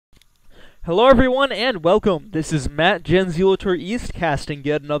Hello everyone and welcome. This is Matt Genzulator East casting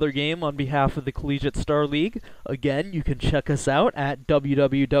yet another game on behalf of the Collegiate Star League. Again, you can check us out at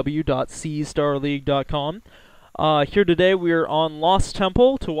www.cstarleague.com. Here today we are on Lost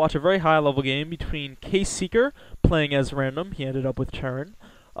Temple to watch a very high level game between Caseeker, playing as random, he ended up with Terran,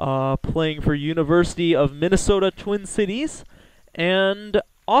 playing for University of Minnesota Twin Cities, and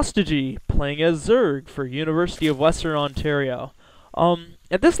Ostojiy, playing as Zerg for University of Western Ontario.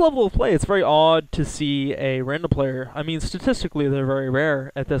 At this level of play, it's very odd to see a random player. I mean, statistically, they're very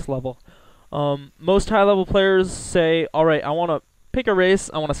rare at this level. Most high-level players say, alright, I want to pick a race,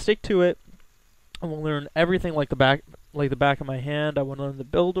 I want to stick to it, I want to learn everything like the back of my hand, I want to learn the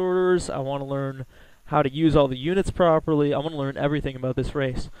build orders, I want to learn how to use all the units properly, I want to learn everything about this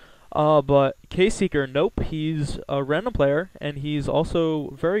race. But Caseeker, nope, he's a random player, and he's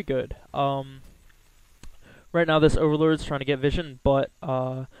also very good. Right now this Overlord's trying to get vision, but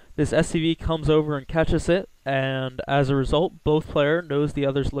this SCV comes over and catches it, and as a result, both player knows the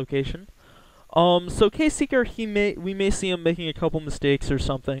other's location. So Caseeker, we may see him making a couple mistakes or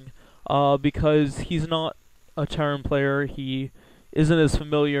something, because he's not a Terran player. He isn't as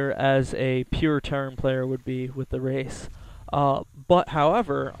familiar as a pure Terran player would be with the race. But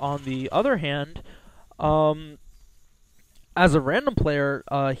however, on the other hand, as a random player,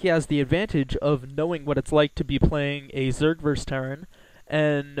 he has the advantage of knowing what it's like to be playing a Zerg vs Terran,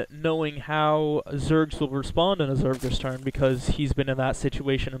 and knowing how Zergs will respond in a Zerg vs Terran, because he's been in that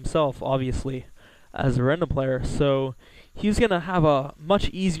situation himself, obviously, as a random player. So he's going to have a much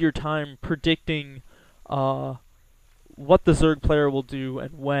easier time predicting what the Zerg player will do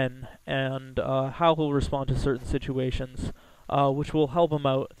and when, and how he'll respond to certain situations, which will help him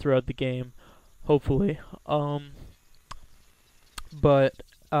out throughout the game, hopefully. But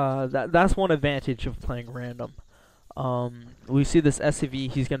that's one advantage of playing random. We see this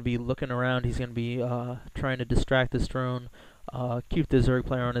SCV, he's going to be looking around, he's going to be trying to distract this drone, keep the Zerg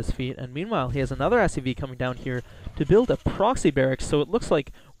player on his feet, and meanwhile he has another SCV coming down here to build a proxy barracks, so it looks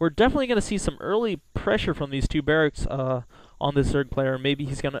like we're definitely going to see some early pressure from these two barracks on the Zerg player. Maybe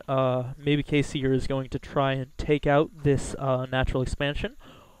he's going to, maybe Caseeker is going to try and take out this natural expansion,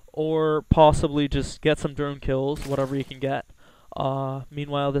 or possibly just get some drone kills, whatever he can get.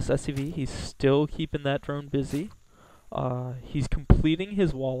 Meanwhile, this SCV, he's still keeping that drone busy. He's completing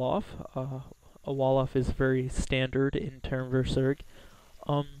his wall off. A wall off is very standard in Terran vs Zerg.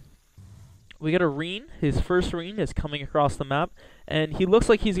 We got a Reen. His first Reen is coming across the map, and he looks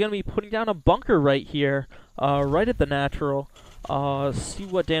like he's going to be putting down a bunker right here, right at the natural. See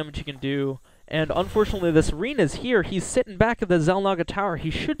what damage he can do. And unfortunately, this Reen is here. He's sitting back at the Zelnaga Tower.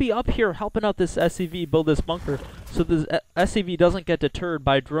 He should be up here helping out this SCV build this bunker, so the SCV doesn't get deterred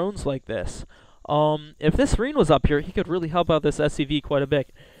by drones like this. If this Reen was up here, he could really help out this SCV quite a bit.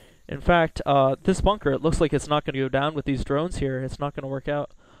 In fact, this bunker, it looks like it's not going to go down with these drones here. It's not going to work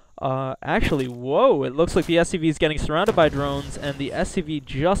out. Actually, whoa, it looks like the SCV is getting surrounded by drones, and the SCV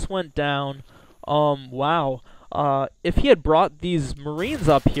just went down. Wow. If he had brought these Marines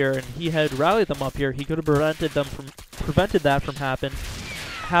up here and he had rallied them up here, he could have prevented that from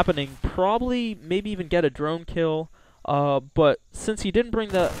happening. Probably, maybe even get a drone kill. But since he didn't bring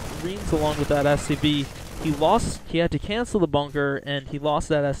the Marines along with that SCV, he had to cancel the bunker, and he lost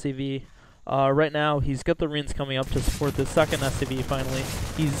that SCV. Right now, he's got the Marines coming up to support the second SCV finally.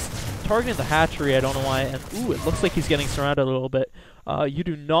 He's targeting the hatchery, I don't know why, and ooh, it looks like he's getting surrounded a little bit. You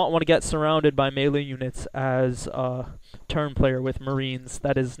do not want to get surrounded by melee units as a Terran player with Marines.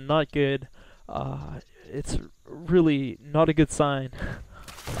 That is not good. It's really not a good sign.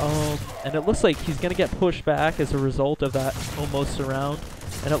 And it looks like he's going to get pushed back as a result of that almost surround.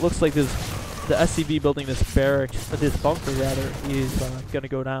 And it looks like the SCV building this barracks, this bunker rather, is going to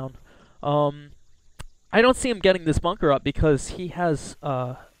go down. I don't see him getting this bunker up because he has,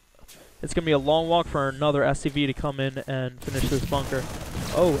 it's going to be a long walk for another SCV to come in and finish this bunker.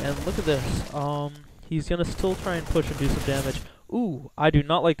 Oh, and look at this. He's going to still try and push and do some damage. Ooh, I do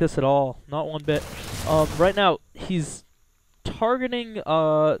not like this at all. Not one bit. Right now, he's targeting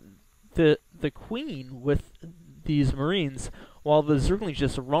the Queen with these Marines, while the Zerglings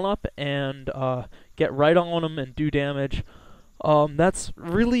just run up and get right on him and do damage. That's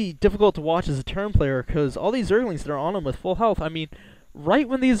really difficult to watch as a Terran player, because all these Zerglings that are on him with full health, I mean, right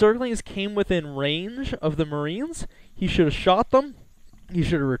when these Zerglings came within range of the Marines, he should have shot them, he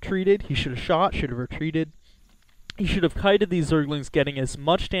should have retreated, he should have shot, should have retreated. He should have kited these Zerglings, getting as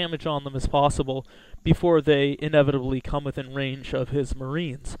much damage on them as possible before they inevitably come within range of his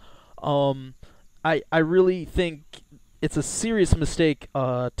Marines. I really think it's a serious mistake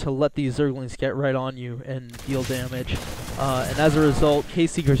to let these Zerglings get right on you and deal damage. and as a result,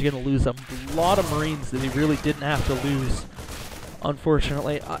 caseeker is going to lose a lot of Marines that he really didn't have to lose,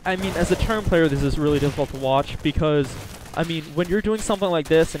 unfortunately. I mean, as a Terran player, this is really difficult to watch because, I mean, when you're doing something like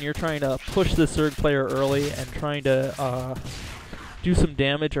this and you're trying to push the Zerg player early and trying to do some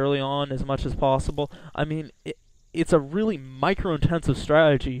damage early on as much as possible, I mean, it's a really micro-intensive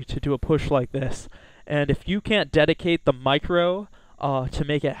strategy to do a push like this. And if you can't dedicate the micro to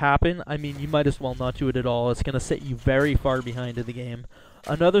make it happen, I mean, you might as well not do it at all. It's going to set you very far behind in the game.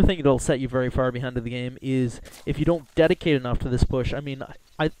 Another thing that'll set you very far behind in the game is if you don't dedicate enough to this push. I mean,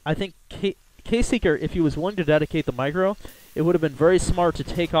 I think caseeker, if he was willing to dedicate the micro, it would have been very smart to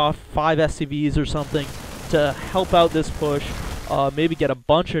take off 5 SCVs or something to help out this push, maybe get a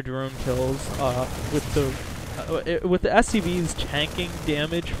bunch of drone kills with the SCVs tanking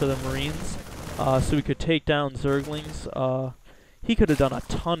damage for the Marines, so we could take down Zerglings. He could have done a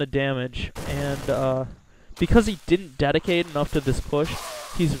ton of damage, and because he didn't dedicate enough to this push,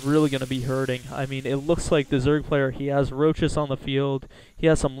 he's really going to be hurting. I mean, it looks like the Zerg player, he has roaches on the field, he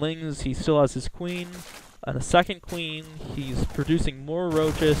has some lings, he still has his queen, and a second queen, he's producing more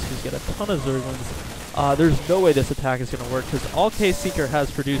roaches, he's got a ton of Zerglings. There's no way this attack is going to work, because all caseeker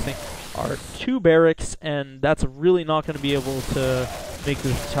has producing are 2 barracks, and that's really not going to be able to make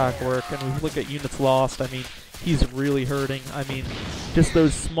this attack work. And when we look at units lost, I mean, he's really hurting. I mean, just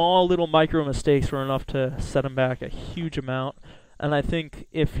those small little micro mistakes were enough to set him back a huge amount. And I think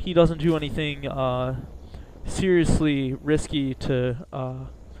if he doesn't do anything seriously risky to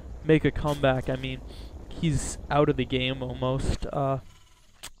make a comeback, I mean, he's out of the game almost.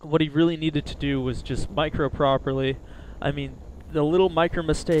 What he really needed to do was just micro properly. I mean, the little micro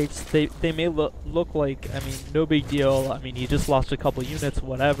mistakes, they may look like, I mean, no big deal. I mean, he just lost a couple units,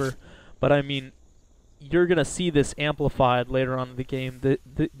 whatever. But I mean, you're going to see this amplified later on in the game.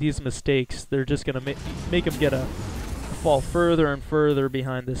 These mistakes, they're just going to make him fall further and further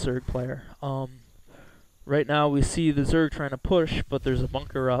behind the Zerg player. Right now we see the Zerg trying to push, but there's a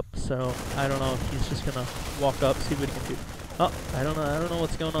bunker up, so I don't know if he's just going to walk up, see what he can do. Oh, I don't know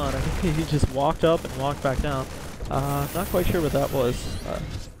what's going on. I think he just walked up and walked back down. Not quite sure what that was.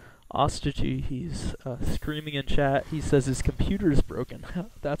 Ostojiy, he's screaming in chat. He says his computer is broken.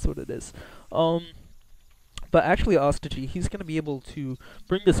 That's what it is. But actually, Ostojiy, he's going to be able to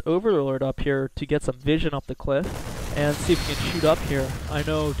bring this Overlord up here to get some vision up the cliff and see if he can shoot up here. I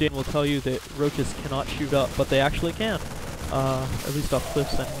know Dan will tell you that roaches cannot shoot up, but they actually can. At least off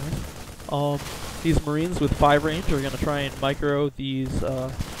cliffs anyway. These Marines with 5 range are going to try and micro these 4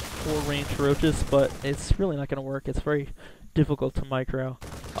 range roaches, but it's really not going to work. It's very difficult to micro.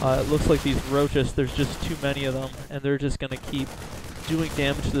 It looks like these roaches, there's just too many of them, and they're just going to keep doing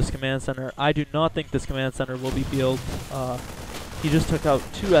damage to this command center. I do not think this command center will be built. He just took out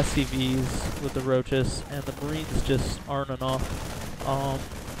 2 SCVs with the roaches, and the Marines just aren't enough.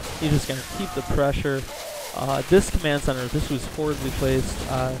 He's just going to keep the pressure. This command center, this was horribly placed.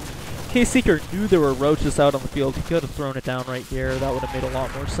 caseeker knew there were roaches out on the field. He could have thrown it down right here. That would have made a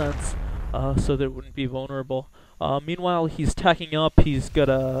lot more sense, so that it wouldn't be vulnerable. Meanwhile, he's tacking up. He's got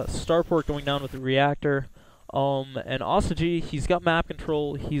a starport going down with the reactor. And Ostojiy, he's got map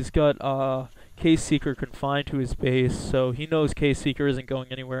control. He's got caseeker confined to his base, so he knows caseeker isn't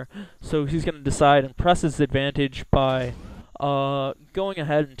going anywhere. So he's going to decide and press his advantage by going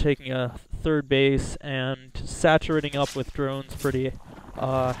ahead and taking a 3rd base and saturating up with drones pretty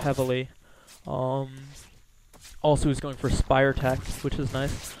heavily. Also, he's going for Spire Tech, which is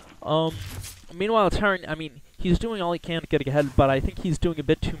nice. Meanwhile, Terran, I mean, he's doing all he can to get ahead, but I think he's doing a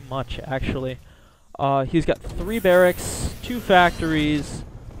bit too much, actually. He's got 3 barracks, 2 factories,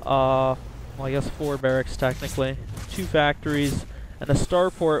 well, I guess 4 barracks technically, 2 factories, and a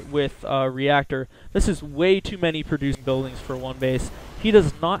starport with a reactor. This is way too many producing buildings for 1 base. He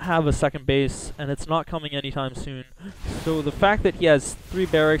does not have a 2nd base, and it's not coming anytime soon. So the fact that he has 3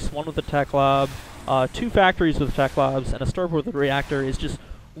 barracks, 1 with a tech lab, 2 factories with tech labs, and a starport with a reactor is just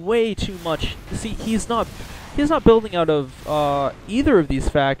way too much. See, he's not building out of either of these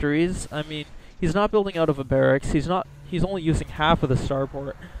factories. I mean, he's not building out of a barracks. He's only using half of the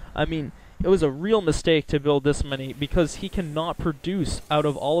starport. I mean, it was a real mistake to build this many because he cannot produce out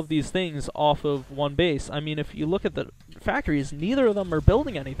of all of these things off of 1 base. I mean, if you look at the factories, neither of them are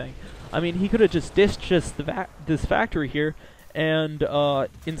building anything. I mean, he could have just dished this factory here and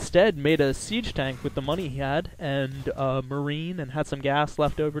instead made a siege tank with the money he had and a marine and had some gas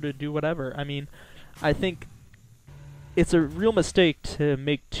left over to do whatever. I mean, I think it's a real mistake to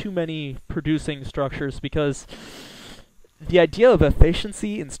make too many producing structures because the idea of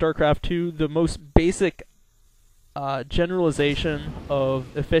efficiency in StarCraft 2, the most basic generalization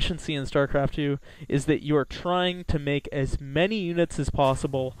of efficiency in StarCraft 2 is that you are trying to make as many units as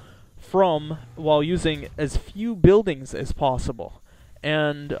possible while using as few buildings as possible.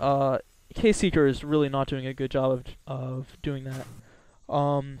 And Caseeker is really not doing a good job of doing that.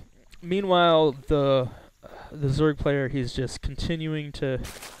 Meanwhile, the Zerg player, he's just continuing to...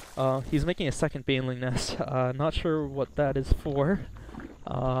 he's making a second Baneling nest. Not sure what that is for.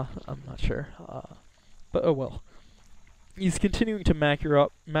 I'm not sure. But oh well. He's continuing to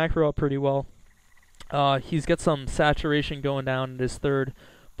macro up pretty well. He's got some saturation going down in his third,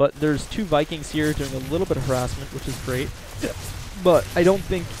 but there's 2 Vikings here doing a little bit of harassment, which is great. But I don't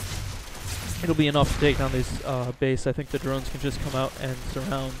think it'll be enough to take down this base. I think the drones can just come out and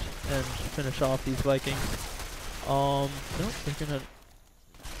surround and finish off these Vikings. No, they're gonna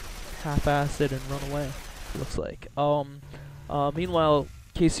half-ass it and run away, it looks like. Meanwhile,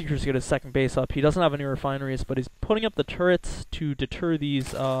 Caseeker's got his second base up. He doesn't have any refineries, but he's putting up the turrets to deter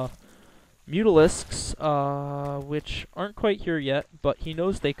these Mutalisks, which aren't quite here yet, but he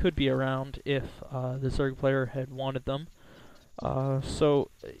knows they could be around if the Zerg player had wanted them. So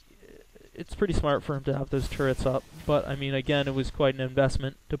it's pretty smart for him to have those turrets up, but I mean, again, it was quite an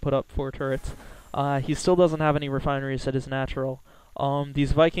investment to put up 4 turrets. He still doesn't have any refineries at his natural.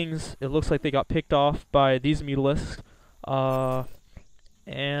 These Vikings, it looks like they got picked off by these Mutalisks,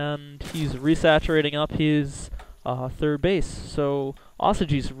 and he's resaturating up his third base. So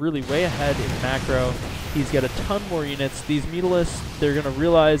Ostojiy's really way ahead in macro. He's got a ton more units. These Mutalisks, they're going to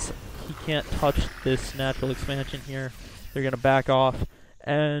realize he can't touch this natural expansion here. They're going to back off.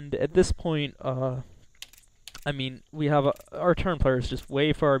 And at this point, I mean, we have our turn player is just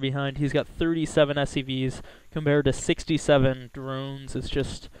way far behind. He's got 37 SCVs compared to 67 drones. It's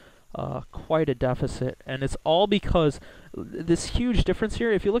just quite a deficit, and it's all because this huge difference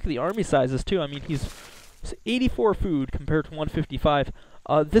here. If you look at the army sizes too, I mean, he's 84 food compared to 155.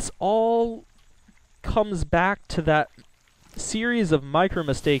 This all comes back to that series of micro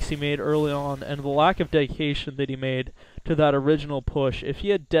mistakes he made early on, and the lack of dedication that he made to that original push. If he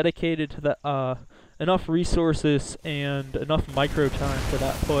had dedicated to that enough resources and enough micro time for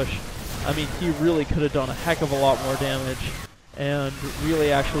that push, I mean, he really could have done a heck of a lot more damage and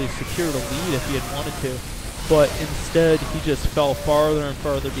really actually secured a lead if he had wanted to. But instead, he just fell farther and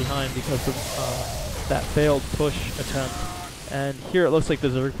farther behind because of that failed push attempt. And here it looks like the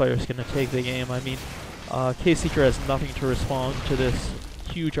Zerg player is going to take the game. I mean, Caseeker has nothing to respond to this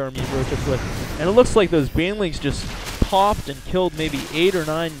huge army of roaches with. And it looks like those Banelings just popped and killed maybe 8 or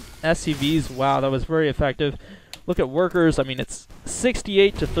 9 SCVs. Wow, that was very effective. Look at workers. I mean, it's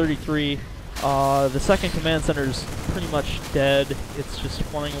 68 to 33. The second command center is pretty much dead. It's just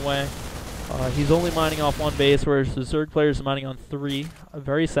flying away. He's only mining off 1 base, whereas the Zerg player is mining on 3.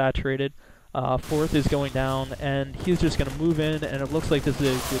 Very saturated. 4th is going down, and he's just going to move in, and it looks like this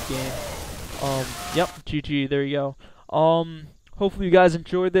is a good game. Yep, GG, there you go. Hopefully you guys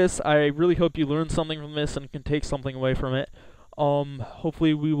enjoyed this. I really hope you learned something from this and can take something away from it.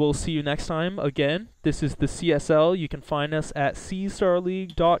 Hopefully we will see you next time. Again, this is the CSL. You can find us at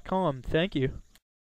cstarleague.com. Thank you.